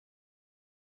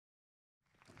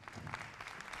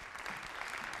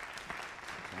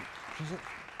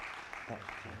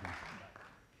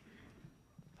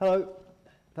Hello,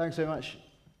 thanks very much.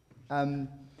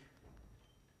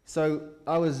 So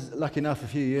I was lucky enough a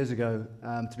few years ago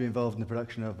to be involved in the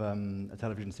production of a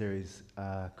television series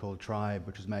called Tribe,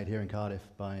 which was made here in Cardiff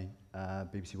by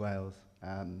BBC Wales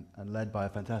and led by a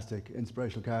fantastic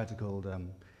inspirational character called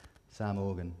Sam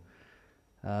Organ.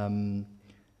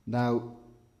 Now,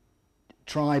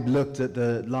 Tribe looked at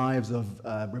the lives of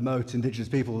remote indigenous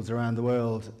peoples around the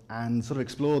world and sort of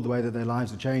explored the way that their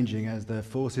lives were changing as the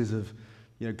forces of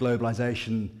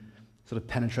globalization sort of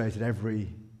penetrated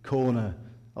every corner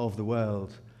of the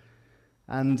world.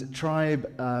 And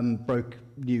Tribe broke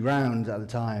new ground at the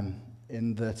time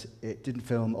in that it didn't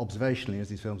film observationally as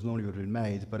these films normally would have been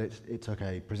made, but it took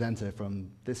a presenter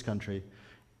from this country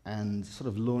and sort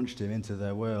of launched him into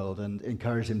their world and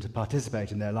encouraged him to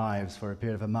participate in their lives for a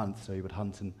period of a month. So he would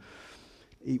hunt and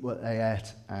eat what they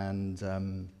ate and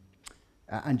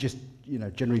just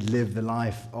generally live the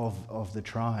life of the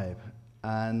tribe.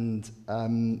 And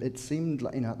it seemed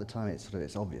like, at the time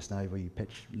it's obvious now where you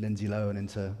pitch Lindsay Lohan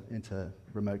into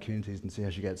remote communities and see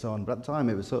how she gets on. But at the time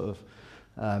it was sort of,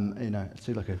 it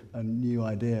seemed like a new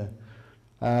idea.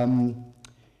 And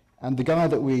the guy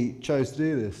that we chose to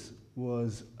do this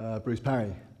was Bruce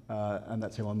Parry, and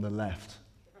that's him on the left.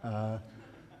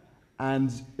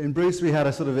 And in Bruce we had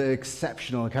a sort of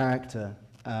exceptional character.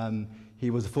 He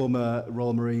was a former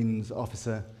Royal Marines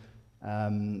officer, a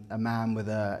man with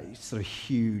a sort of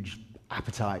huge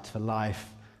appetite for life,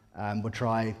 would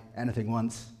try anything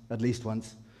once, at least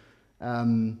once,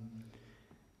 and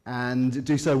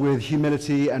do so with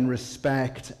humility and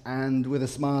respect and with a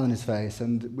smile on his face.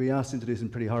 And we asked him to do some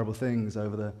pretty horrible things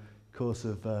over the course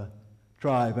of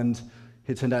Tribe, and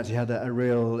it turned out he had a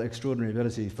real extraordinary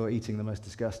ability for eating the most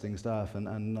disgusting stuff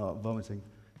and not vomiting,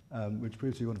 which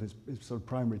proves to be one of his sort of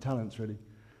primary talents, really.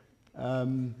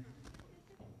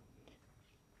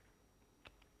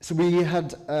 So we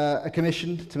had a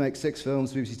commission to make 6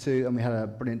 films for BBC Two, and we had a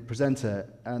brilliant presenter,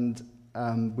 and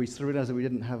we sort of realised that we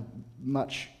didn't have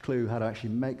much clue how to actually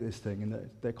make this thing, and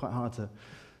that they're quite hard to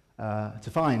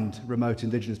find, remote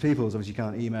indigenous peoples. Obviously you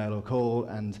can't email or call,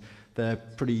 and they're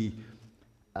pretty,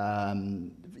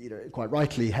 quite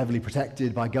rightly, heavily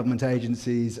protected by government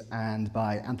agencies and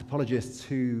by anthropologists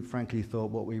who frankly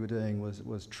thought what we were doing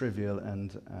was trivial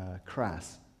and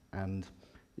crass, and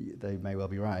they may well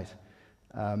be right.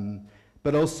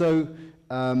 But also,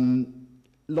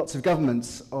 lots of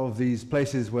governments of these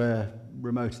places where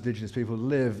remote indigenous people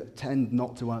live tend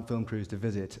not to want film crews to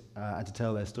visit and to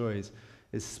tell their stories,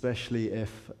 especially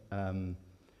if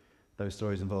those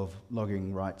stories involve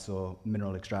logging rights or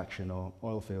mineral extraction or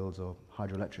oil fields or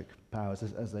hydroelectric powers,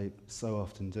 as they so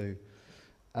often do.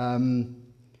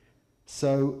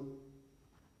 So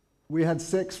we had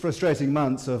 6 frustrating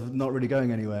months of not really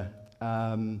going anywhere.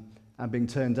 And being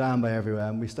turned down by everywhere,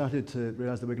 and we started to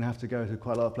realise that we're going to have to go to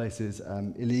quite a lot of places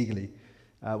illegally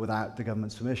without the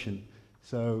government's permission.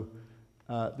 So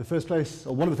the first place,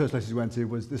 or one of the first places we went to,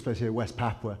 was this place here, West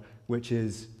Papua, which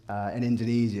is in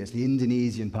Indonesia. It's the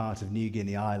Indonesian part of New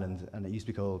Guinea Island, and it used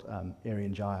to be called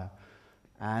Irian Jaya.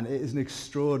 And it is an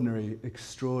extraordinary,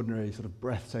 extraordinary sort of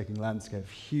breathtaking landscape,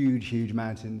 huge, huge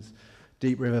mountains,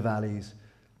 deep river valleys,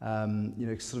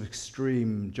 sort of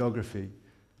extreme geography.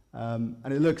 And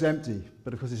it looks empty,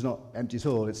 but of course it's not empty at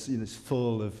all. It's, it's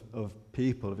full of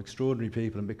people, of extraordinary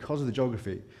people, and because of the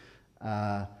geography,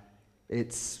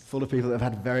 it's full of people that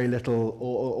have had very little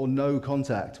or no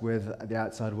contact with the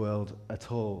outside world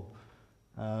at all.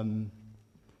 And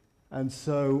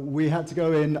so we had to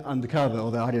go in undercover,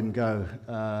 although I didn't go.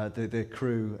 The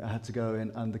crew had to go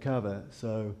in undercover.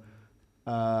 So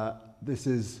this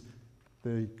is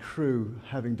the crew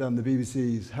having done the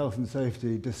BBC's Health and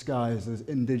Safety disguised as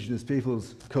Indigenous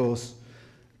Peoples course,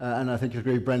 and I think you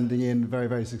agree, blending in very,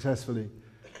 very successfully.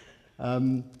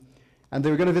 And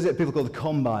they were going to visit people called the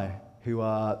Kombai, who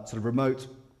are sort of remote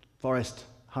forest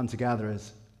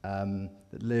hunter-gatherers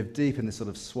that live deep in this sort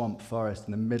of swamp forest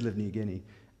in the middle of New Guinea.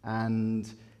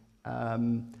 And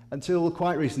until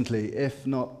quite recently, if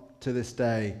not to this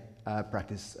day,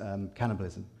 practice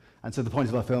cannibalism. And so the point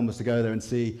of our film was to go there and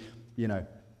see,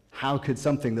 how could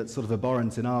something that's sort of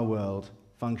abhorrent in our world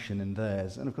function in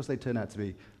theirs? And of course they turn out to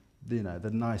be, the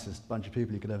nicest bunch of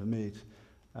people you could ever meet.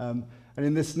 And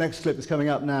in this next clip that's coming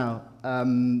up now,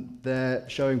 they're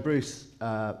showing Bruce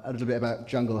a little bit about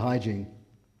jungle hygiene.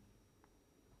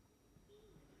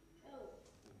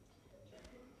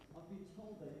 I've been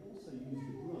told they also use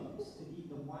the grubs to eat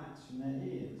the wax from their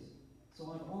ears.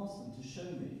 So I've asked them to show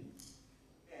me.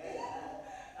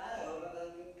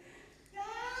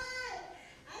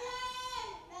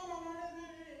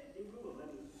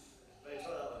 Maybe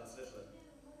try that one, it's this way.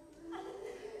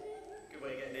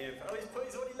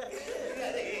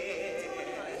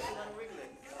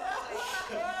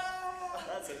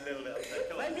 little bit.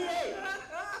 Come on.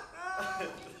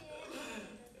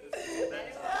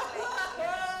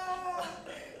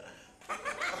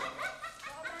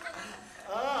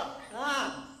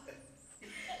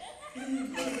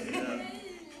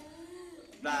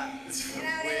 That's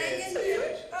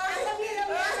weird.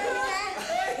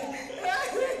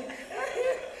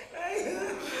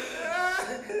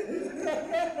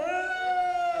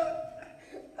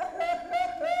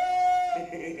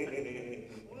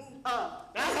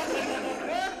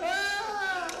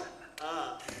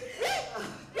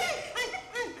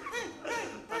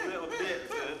 A little bit.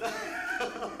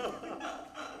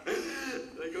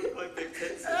 They got quite big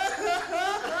tits.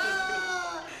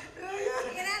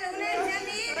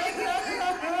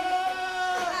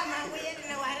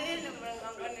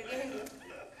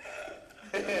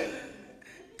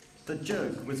 The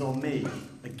joke was on me,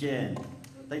 again.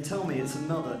 They tell me it's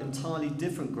another entirely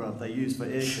different grub they use for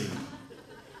ear cleaning.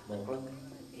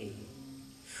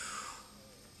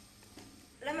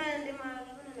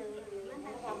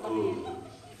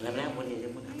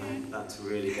 That's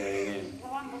really going in.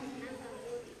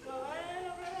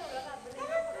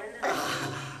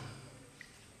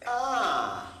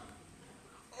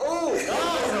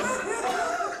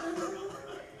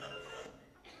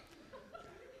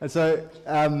 And so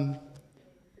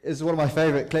it's one of my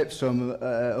favourite clips from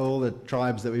all the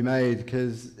tribes that we made,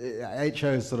 because it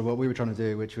shows sort of what we were trying to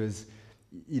do, which was,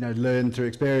 you know, learn through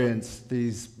experience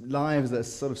these lives that are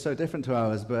sort of so different to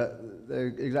ours, but they're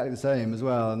exactly the same as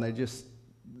well, and they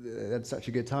had such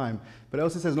a good time. But it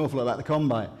also says an awful lot about the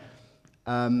combine.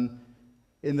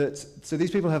 In that, so these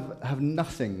people have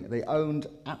nothing. They owned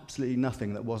absolutely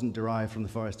nothing that wasn't derived from the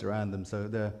forest around them. So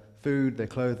their food, their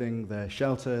clothing, their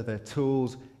shelter, their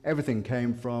tools, everything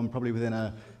came from probably within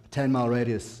a 10-mile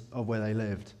radius of where they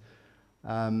lived.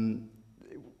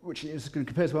 Which is,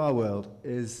 compared to our world,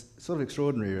 is sort of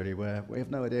extraordinary, really, where we have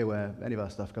no idea where any of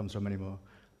our stuff comes from anymore.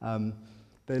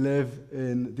 They live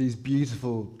in these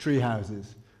beautiful tree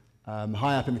houses,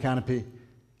 high up in the canopy,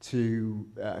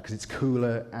 because it's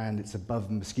cooler and it's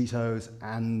above mosquitoes,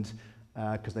 and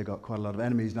because they've got quite a lot of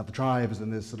enemies in other tribes,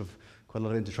 and there's sort of quite a lot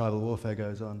of intertribal warfare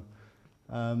goes on.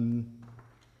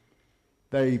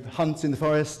 They hunt in the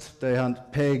forest. They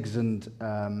hunt pigs and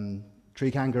tree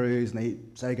kangaroos, and they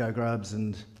eat sago grubs,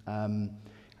 and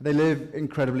they live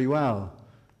incredibly well.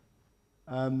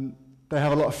 They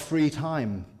have a lot of free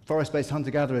time. Forest-based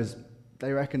hunter-gatherers,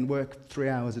 they reckon, work 3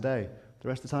 hours a day. The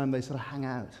rest of the time, they sort of hang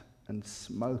out and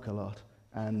smoke a lot,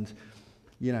 and,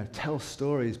 you know, tell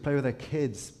stories, play with their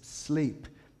kids, sleep.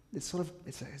 It's a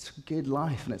good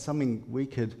life, and it's something we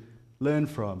could learn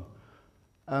from.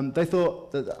 They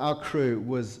thought that our crew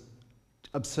was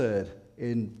absurd,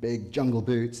 in big jungle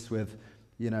boots with,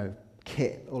 you know,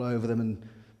 kit all over them and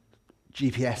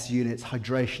GPS units,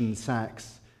 hydration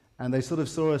sacks, and they sort of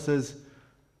saw us as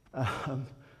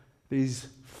these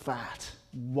fat,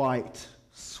 white,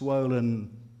 swollen,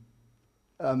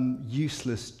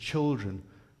 useless children,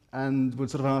 and would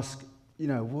sort of ask, you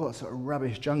know, what sort of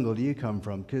rubbish jungle do you come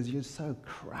from? Because you're so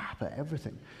crap at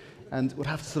everything. And would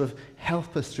have to sort of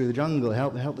help us through the jungle,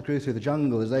 help the crew through the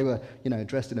jungle, as they were, you know,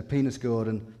 dressed in a penis gourd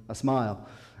and a smile,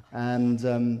 and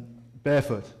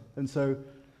barefoot. And so,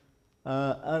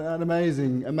 an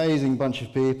amazing bunch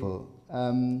of people.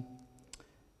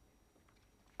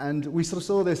 And we sort of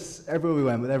saw this everywhere we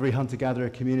went, with every hunter-gatherer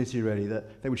community, really,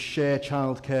 that they would share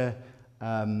childcare.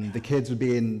 The kids would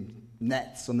be in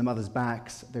nets on the mothers'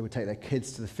 backs. They would take their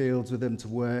kids to the fields with them to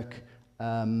work.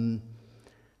 And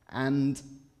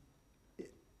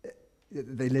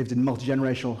they lived in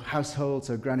multi-generational households,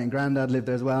 so granny and granddad lived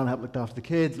there as well and helped look after the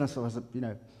kids. And I sort of, you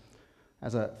know,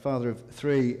 as a father of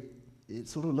 3, it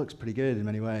sort of looks pretty good in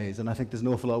many ways. And I think there's an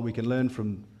awful lot we can learn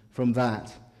from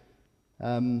that.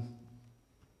 You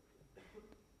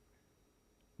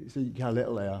see how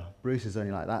little they are. Bruce is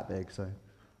only like that big, so.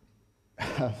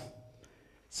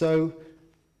 So,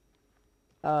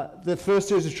 the first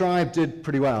series of Tribe did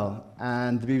pretty well,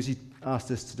 and the BBC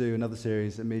asked us to do another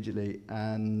series immediately,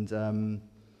 and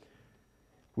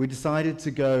we decided to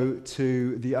go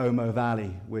to the Omo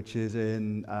Valley, which is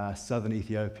in southern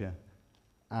Ethiopia,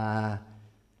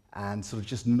 and sort of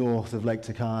just north of Lake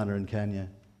Turkana in Kenya.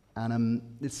 And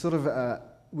it's sort of,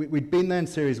 we'd been there in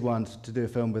series 1 to do a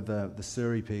film with the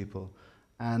Suri people,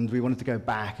 and we wanted to go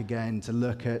back again to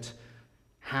look at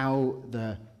how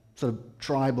the sort of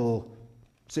tribal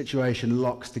situation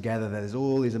locks together. There's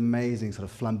all these amazing sort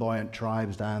of flamboyant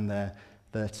tribes down there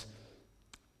that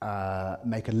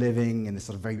make a living in this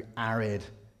sort of very arid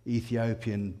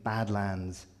Ethiopian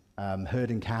badlands,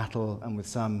 herding cattle and with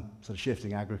some sort of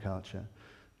shifting agriculture.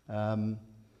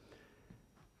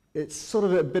 it's sort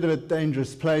of a bit of a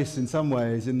dangerous place in some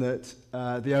ways, in that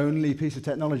the only piece of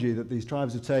technology that these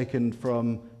tribes have taken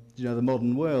from the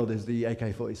modern world is the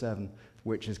AK-47,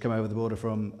 which has come over the border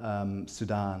from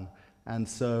Sudan. And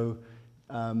so,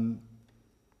 and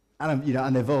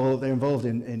they're involved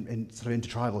in sort of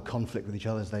intertribal conflict with each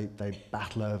other as they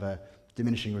battle over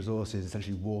diminishing resources,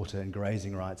 essentially water and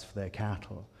grazing rights for their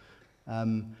cattle.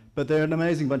 But they're an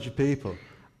amazing bunch of people,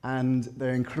 and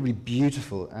they're incredibly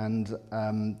beautiful, and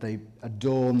they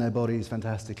adorn their bodies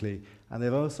fantastically. And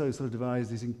they've also sort of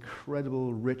devised these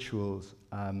incredible rituals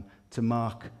to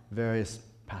mark various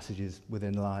passages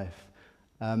within life.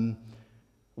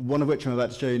 One of which I'm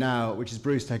about to show you now, which is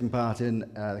Bruce taking part in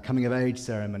the coming-of-age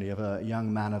ceremony of a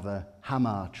young man of the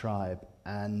Hamar tribe.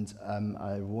 And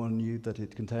I warn you that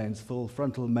it contains full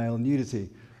frontal male nudity,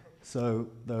 so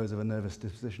those of a nervous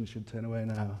disposition should turn away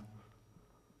now.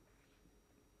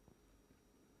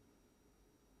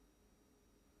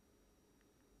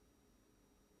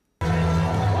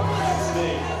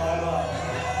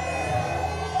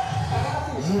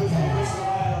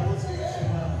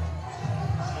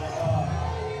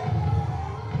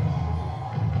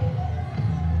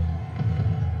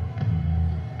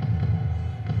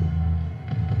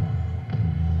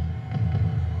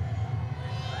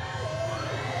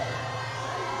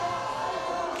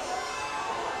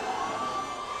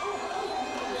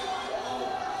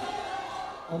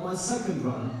 On my second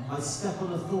run, I step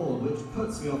on a thorn which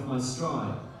puts me off my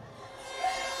stride.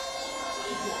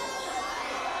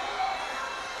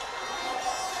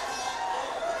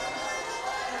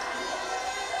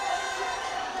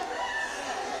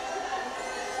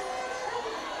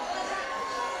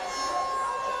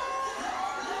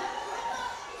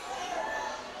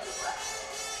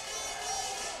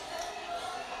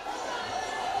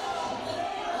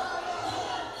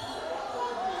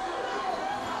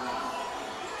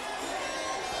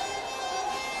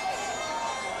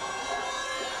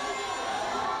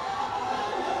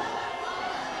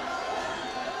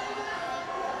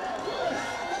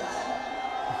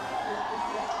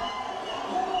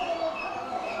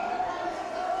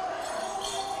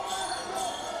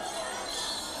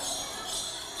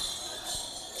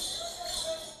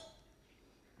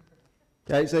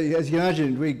 Okay, so as you can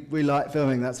imagine, we like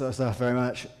filming that sort of stuff very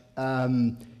much.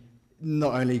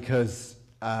 Not only because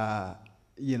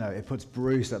it puts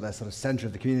Bruce at the sort of centre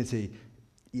of the community.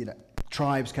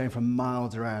 Tribes came from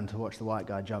miles around to watch the white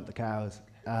guy jump the cows.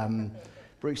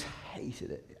 Bruce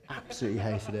hated it, absolutely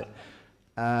hated it.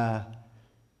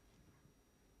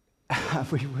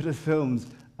 We would have filmed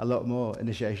a lot more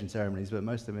initiation ceremonies, but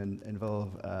most of them involve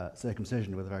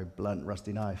circumcision with a very blunt,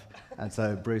 rusty knife, and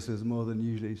so Bruce was more than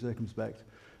usually circumspect.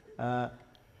 I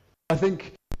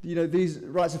think these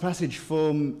rites of passage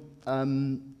form.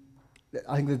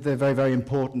 I think that they're very, very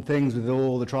important things with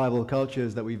all the tribal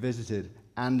cultures that we visited,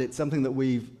 and it's something that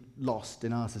we've lost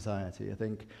in our society. I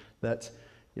think that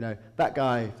that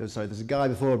guy. Sorry, there's a guy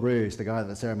before Bruce, the guy that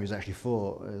the ceremony was actually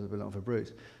for, but not for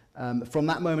Bruce. From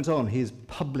that moment on, he is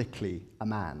publicly a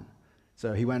man.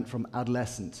 So he went from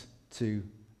adolescent to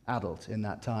adult in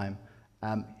that time.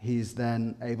 He's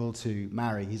then able to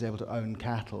marry, he's able to own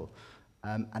cattle,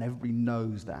 and everybody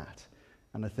knows that.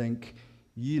 And I think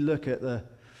you look at the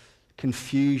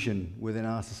confusion within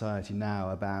our society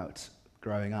now about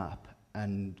growing up,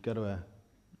 and go to a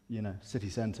city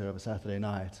centre of a Saturday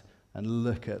night and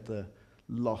look at the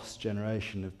lost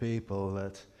generation of people,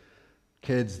 that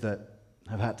kids that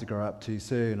have had to grow up too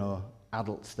soon, or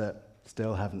adults that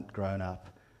still haven't grown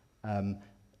up.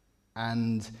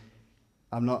 And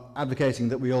I'm not advocating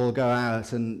that we all go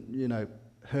out and,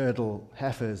 hurdle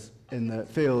heifers in the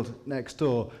field next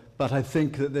door, but I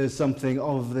think that there's something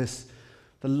of this,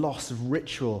 the loss of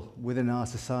ritual within our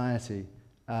society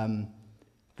that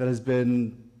has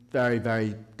been very,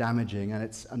 very damaging, and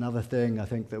it's another thing I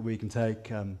think that we can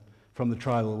take from the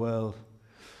tribal world.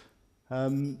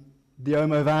 The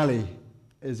Omo Valley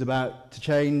is about to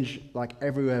change, like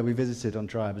everywhere we visited on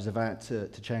Tribe, is about to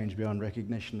change beyond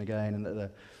recognition again, and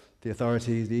that the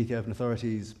authorities, the Ethiopian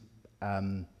authorities,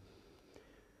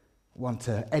 want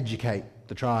to educate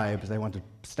the tribes. They want to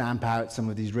stamp out some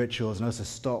of these rituals and also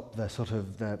stop the sort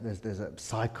of, there's a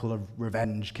cycle of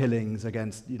revenge killings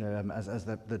against, as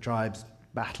the tribes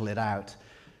battle it out.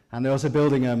 And they're also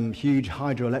building a huge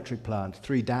hydroelectric plant,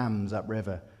 3 dams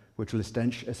upriver, which will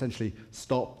essentially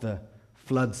stop the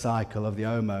flood cycle of the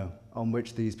Omo, on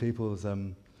which these people's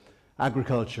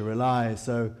agriculture relies.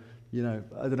 So, I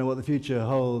don't know what the future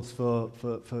holds for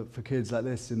kids like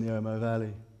this in the Omo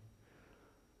Valley.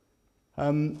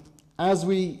 As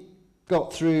we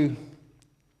got through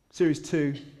Series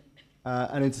 2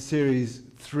 and into Series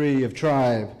 3 of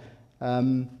Tribe,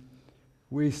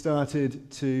 we started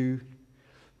to,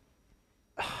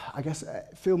 I guess,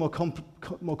 feel more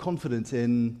confident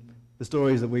in the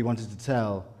stories that we wanted to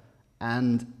tell,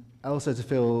 and also to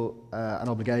feel an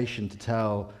obligation to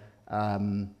tell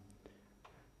the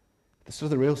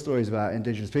real stories about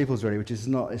Indigenous peoples, really, which is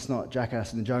it's not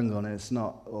Jackass in the Jungle, and it's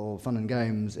not all fun and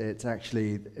games. It's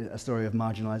actually a story of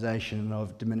marginalisation,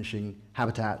 of diminishing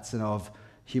habitats, and of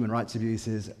human rights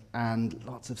abuses, and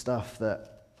lots of stuff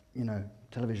that, you know,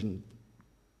 television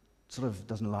sort of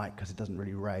doesn't like because it doesn't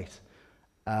really rate.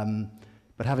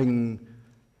 But having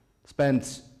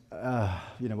spent,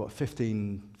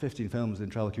 15 films in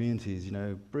tribal communities, you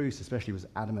know, Bruce especially was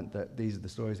adamant that these are the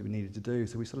stories that we needed to do.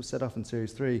 So we sort of set off in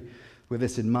Series 3 with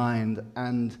this in mind.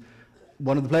 And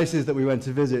one of the places that we went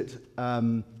to visit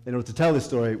in order to tell this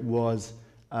story was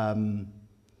Borneo,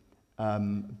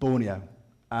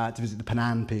 to visit the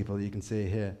Penan people that you can see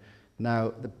here.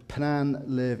 Now, the Penan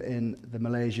live in the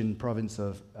Malaysian province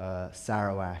of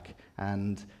Sarawak,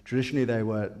 and traditionally they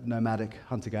were nomadic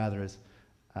hunter-gatherers,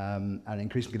 and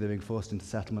increasingly they're being forced into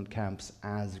settlement camps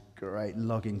as great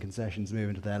logging concessions move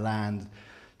into their land,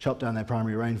 chop down their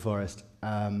primary rainforest,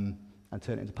 and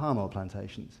turn it into palm oil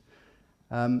plantations.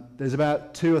 There's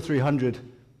about 200 or 300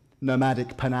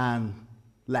 nomadic Penan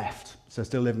left, so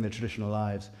still living their traditional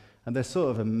lives, and they're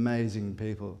sort of amazing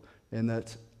people in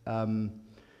that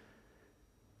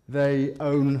they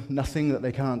own nothing that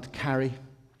they can't carry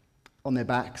on their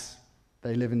backs.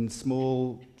 They live in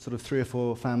small, sort of 3 or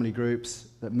 4 family groups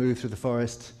that move through the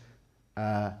forest,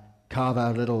 carve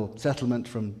out a little settlement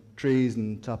from trees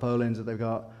and tarpaulins that they've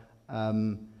got,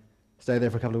 stay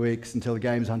there for a couple of weeks until the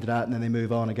game's hunted out, and then they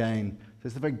move on again. So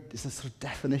it's a sort of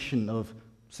definition of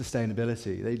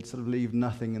sustainability. They sort of leave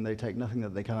nothing, and they take nothing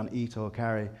that they can't eat or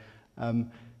carry.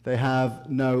 They have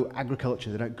no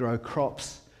agriculture. They don't grow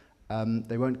crops.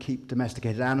 They won't keep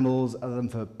domesticated animals other than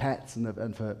for pets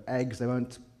and for eggs. They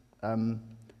won't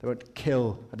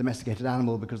kill a domesticated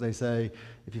animal because they say,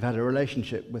 if you've had a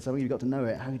relationship with something, you've got to know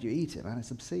it. How could you eat it, man? It's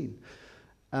obscene.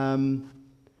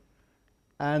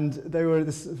 And they were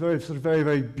this very,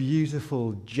 very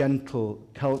beautiful, gentle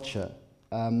culture.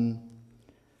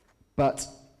 But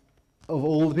of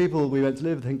all the people we went to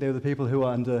live with, I think they were the people who were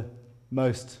under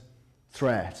most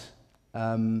threat.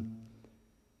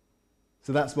 So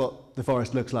that's what the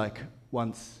forest looks like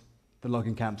once the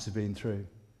logging camps have been through.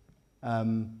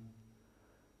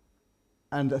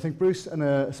 And I think Bruce and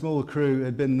a small crew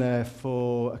had been there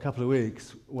for a couple of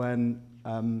weeks when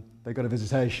they got a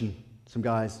visitation. Some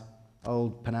guys,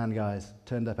 old Penan guys,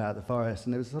 turned up out of the forest,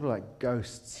 and it was sort of like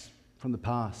ghosts from the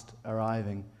past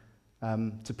arriving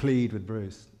to plead with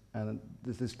Bruce. And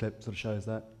this clip sort of shows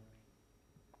that.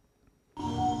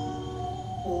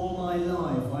 All my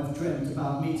life I've dreamt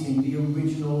about meeting the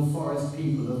original forest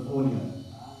people of Borneo.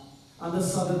 And the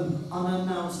sudden,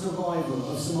 unannounced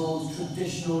arrival of some old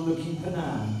traditional-looking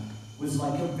Penan was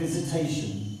like a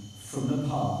visitation from the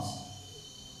past.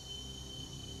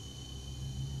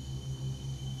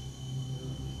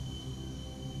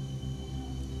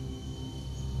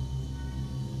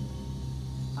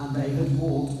 And they had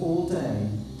walked all day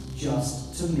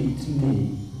just to meet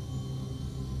me.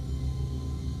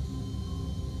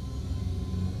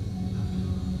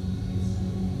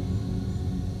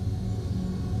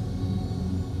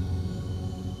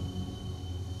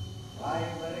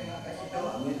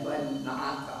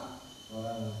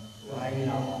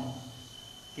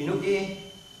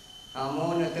 Kinuki,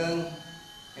 kamu nateng,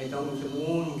 itong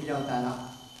semun kita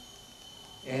tanah,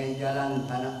 jalan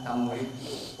tanah tamurik,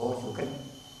 suket,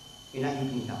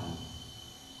 inahitin tamu.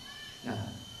 Nah,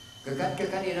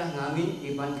 kekat irah ngamin,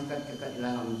 iban kekat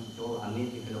irah ngamin itu, amin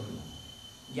dikelok.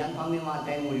 Jangan kami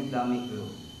matai murid lami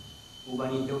itu,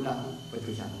 uban itu lah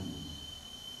petusan.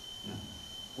 Nah,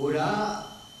 pura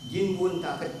jin pun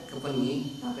takut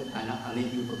kepengi, takut anak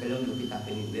amin juga pekelong juga kita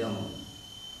pening beong.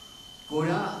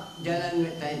 Kura jalan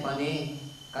tai pani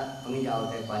kat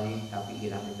pengijau tai pani tapi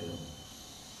irang itu loh.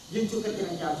 Jin juga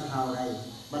kena jauh sehaurai,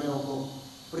 berokok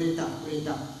perintah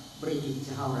beri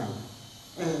sehaurai.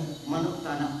 Manuk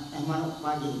tanah, manuk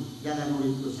pagi jalan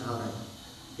murid itu sehaurai.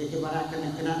 Jadi para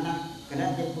kena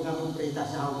jadi pengamu perintah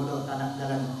sehau muda tanah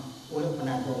jalan oleh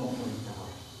penagong murid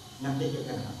sehaurai. Nanti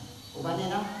kena.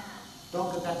 Ubahnya nak, toh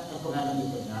kekat pengalam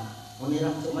itu nak,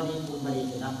 menirap cuma ni pun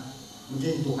beri nak,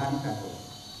 mungkin Tuhan kata.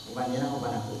 Ubanira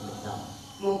ubana aku bersama.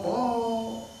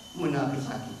 Moko menakis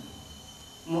sakit,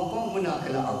 moko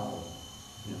menakala aku.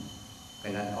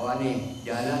 Kena awak ni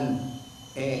jalan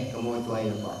kamu tuai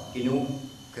apa? Kinu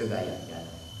ke gaya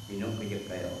jalan, kinu ke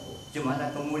gaya aku. Cuma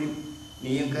nak kemuli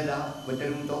ni yang kala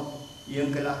betul untuk,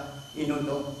 yang kala inu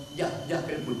untuk jah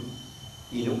kelput.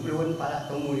 Inu keluar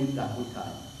para kemuli lakukan.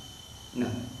 Nah,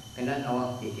 kena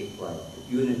awak kekek kuat.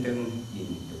 You nenteng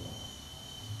ini tu.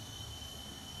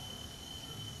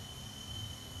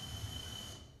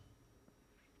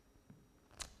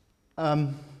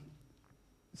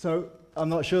 So I'm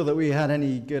not sure that we had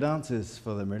any good answers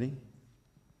for them, really.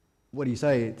 What do you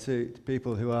say to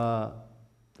people who are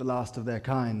the last of their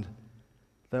kind,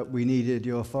 that we needed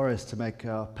your forest to make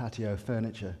our patio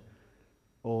furniture,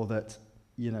 or that,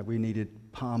 you know, we needed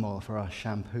palm oil for our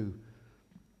shampoo?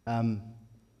 And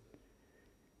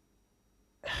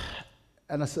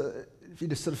if you're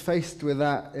just sort of faced with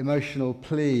that emotional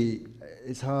plea,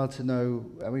 it's hard to know,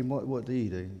 I mean, what do you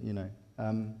do, you know?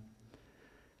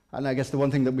 And I guess the one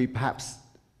thing that we perhaps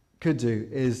could do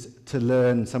is to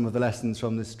learn some of the lessons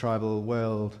from this tribal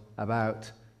world about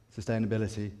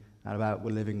sustainability and about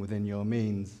living within your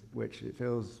means, which it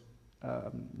feels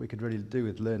we could really do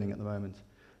with learning at the moment.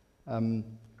 And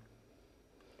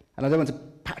I don't want to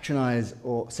patronize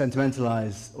or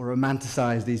sentimentalize or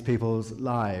romanticize these people's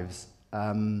lives.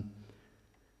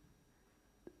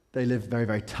 They live very,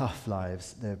 very tough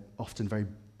lives. They're often very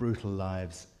brutal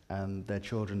lives, and their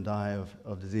children die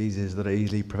of diseases that are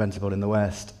easily preventable in the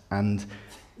West. And,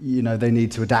 you know, they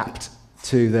need to adapt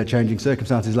to their changing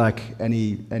circumstances like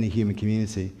any human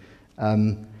community.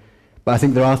 But I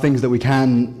think there are things that we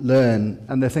can learn,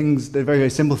 and they're very, very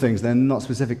simple things. They're not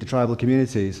specific to tribal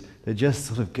communities. They're just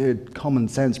sort of good, common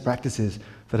sense practices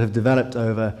that have developed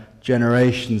over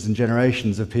generations and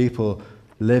generations of people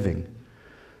living.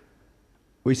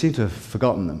 We seem to have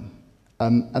forgotten them.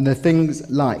 And they're things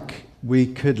like we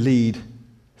could lead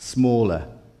smaller,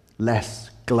 less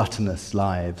gluttonous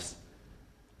lives.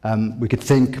 We could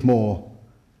think more,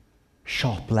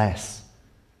 shop less,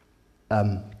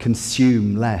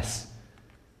 consume less.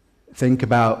 Think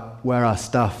about where our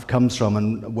stuff comes from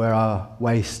and where our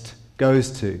waste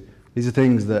goes to. These are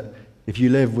things that if you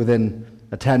live within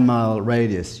a 10-mile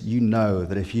radius, you know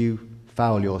that if you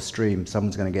foul your stream,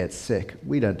 someone's going to get sick.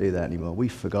 We don't do that anymore.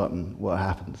 We've forgotten what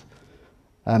happened.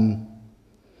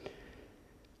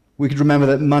 We could remember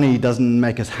that money doesn't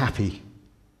make us happy.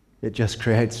 It just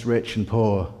creates rich and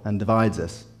poor and divides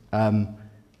us.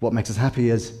 What makes us happy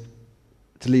is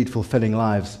to lead fulfilling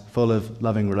lives full of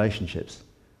loving relationships.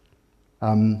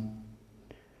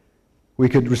 We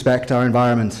could respect our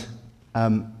environment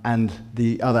and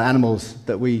the other animals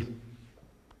that we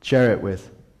share it with.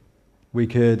 We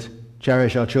could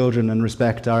cherish our children and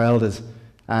respect our elders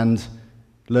and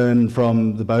learn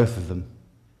from the both of them.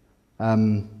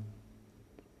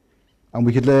 And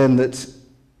we could learn that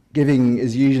giving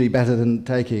is usually better than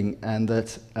taking, and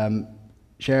that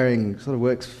sharing sort of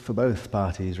works for both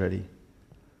parties, really.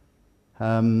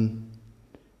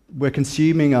 We're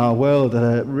consuming our world at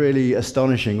a really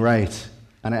astonishing rate,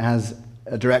 and it has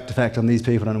a direct effect on these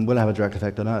people and will have a direct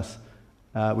effect on us.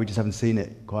 We just haven't seen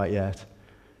it quite yet.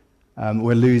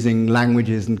 We're losing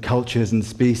languages and cultures and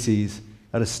species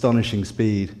at astonishing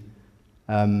speed.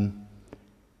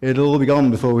 It'll all be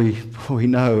gone before we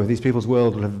know. These people's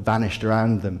world will have vanished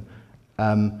around them.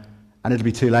 And it'll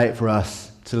be too late for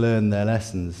us to learn their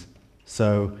lessons.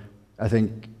 So I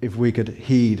think if we could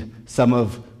heed some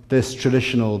of this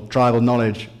traditional tribal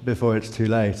knowledge before it's too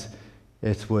late,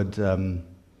 it would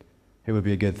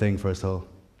be a good thing for us all.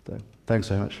 So, thanks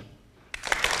very much.